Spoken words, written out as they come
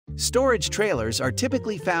Storage trailers are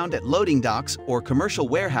typically found at loading docks or commercial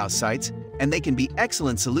warehouse sites, and they can be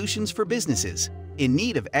excellent solutions for businesses in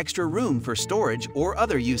need of extra room for storage or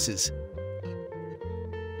other uses.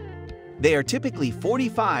 They are typically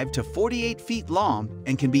 45 to 48 feet long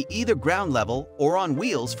and can be either ground level or on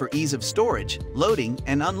wheels for ease of storage, loading,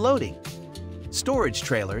 and unloading. Storage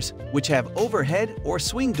trailers, which have overhead or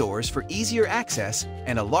swing doors for easier access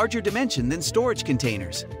and a larger dimension than storage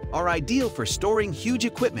containers, are ideal for storing huge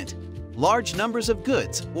equipment, large numbers of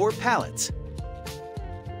goods, or pallets.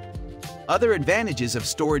 Other advantages of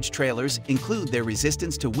storage trailers include their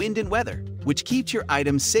resistance to wind and weather, which keeps your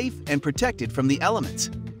items safe and protected from the elements.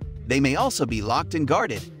 They may also be locked and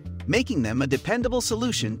guarded, making them a dependable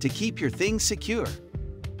solution to keep your things secure.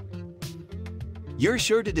 You're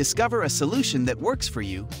sure to discover a solution that works for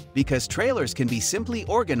you because trailers can be simply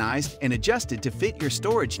organized and adjusted to fit your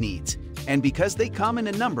storage needs, and because they come in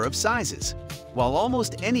a number of sizes. While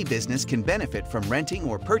almost any business can benefit from renting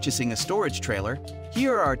or purchasing a storage trailer,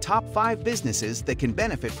 here are our top 5 businesses that can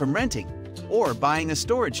benefit from renting or buying a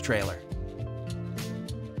storage trailer.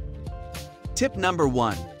 Tip number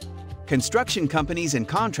 1. Construction companies and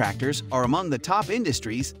contractors are among the top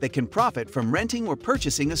industries that can profit from renting or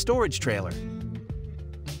purchasing a storage trailer.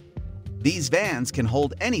 These vans can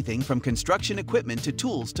hold anything from construction equipment to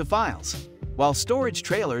tools to files. While storage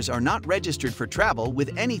trailers are not registered for travel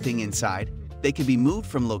with anything inside, they can be moved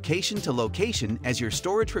from location to location as your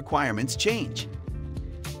storage requirements change.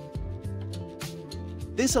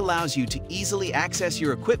 This allows you to easily access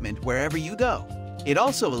your equipment wherever you go. It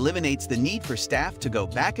also eliminates the need for staff to go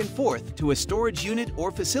back and forth to a storage unit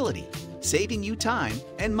or facility, saving you time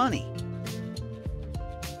and money.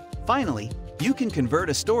 Finally, you can convert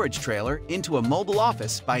a storage trailer into a mobile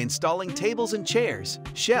office by installing tables and chairs,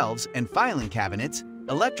 shelves and filing cabinets,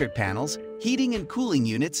 electric panels, heating and cooling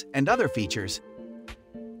units, and other features,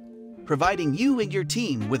 providing you and your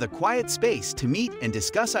team with a quiet space to meet and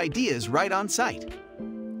discuss ideas right on site.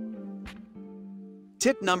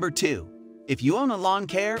 Tip number 2. If you own a lawn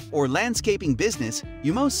care or landscaping business,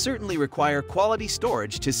 you most certainly require quality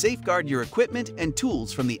storage to safeguard your equipment and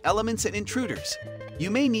tools from the elements and intruders. You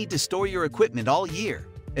may need to store your equipment all year,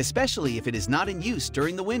 especially if it is not in use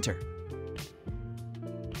during the winter.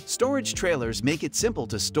 Storage trailers make it simple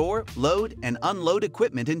to store, load, and unload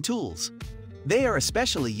equipment and tools. They are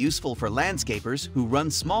especially useful for landscapers who run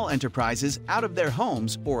small enterprises out of their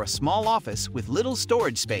homes or a small office with little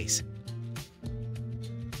storage space.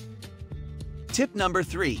 Tip number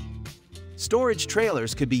 3. Storage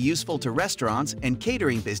trailers could be useful to restaurants and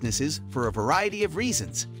catering businesses for a variety of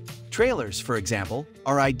reasons. Trailers, for example,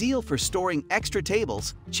 are ideal for storing extra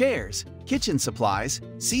tables, chairs, kitchen supplies,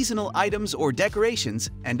 seasonal items or decorations,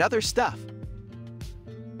 and other stuff.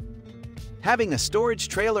 Having a storage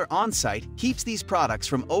trailer on-site keeps these products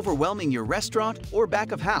from overwhelming your restaurant or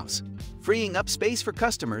back of house, freeing up space for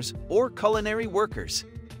customers or culinary workers.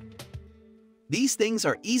 These things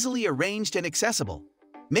are easily arranged and accessible,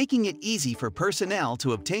 making it easy for personnel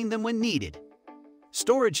to obtain them when needed.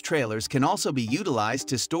 Storage trailers can also be utilized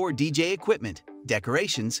to store DJ equipment,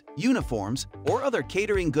 decorations, uniforms, or other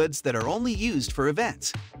catering goods that are only used for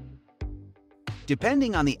events.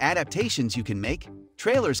 Depending on the adaptations you can make,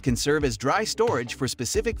 trailers can serve as dry storage for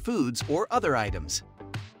specific foods or other items.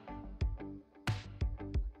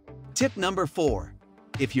 Tip number 4.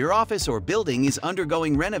 If your office or building is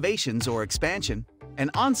undergoing renovations or expansion, an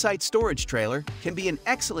on-site storage trailer can be an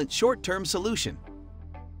excellent short-term solution.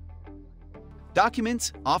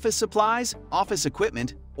 Documents, office supplies, office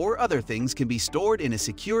equipment, or other things can be stored in a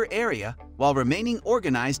secure area while remaining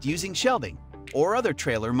organized using shelving or other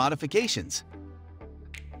trailer modifications.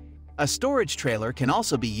 A storage trailer can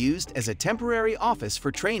also be used as a temporary office for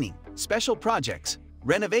training, special projects,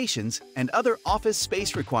 renovations, and other office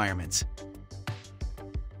space requirements.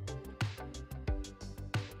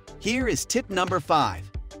 Here is tip number 5.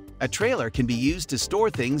 A trailer can be used to store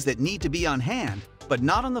things that need to be on hand, but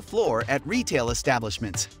not on the floor at retail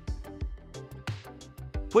establishments.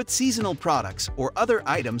 Put seasonal products or other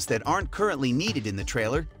items that aren't currently needed in the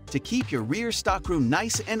trailer to keep your rear stockroom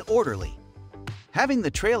nice and orderly. Having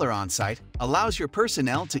the trailer on site allows your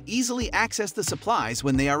personnel to easily access the supplies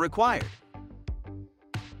when they are required.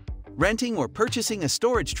 Renting or purchasing a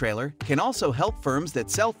storage trailer can also help firms that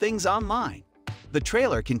sell things online. The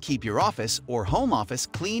trailer can keep your office or home office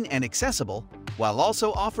clean and accessible, while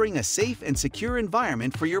also offering a safe and secure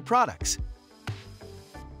environment for your products.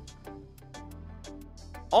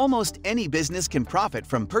 Almost any business can profit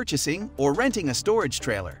from purchasing or renting a storage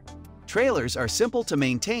trailer. Trailers are simple to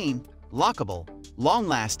maintain, lockable,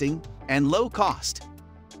 long-lasting, and low-cost.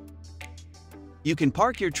 You can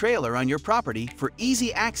park your trailer on your property for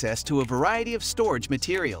easy access to a variety of storage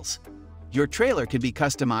materials. Your trailer can be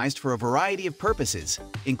customized for a variety of purposes,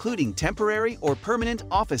 including temporary or permanent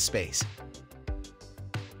office space.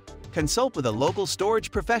 Consult with a local storage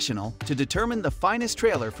professional to determine the finest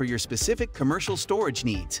trailer for your specific commercial storage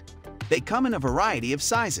needs. They come in a variety of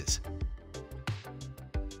sizes.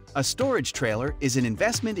 A storage trailer is an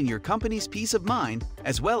investment in your company's peace of mind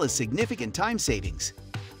as well as significant time savings.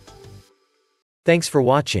 Thanks for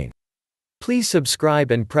watching. Please subscribe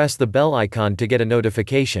and press the bell icon to get a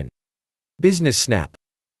notification. Business Snap.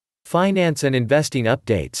 Finance and investing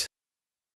updates.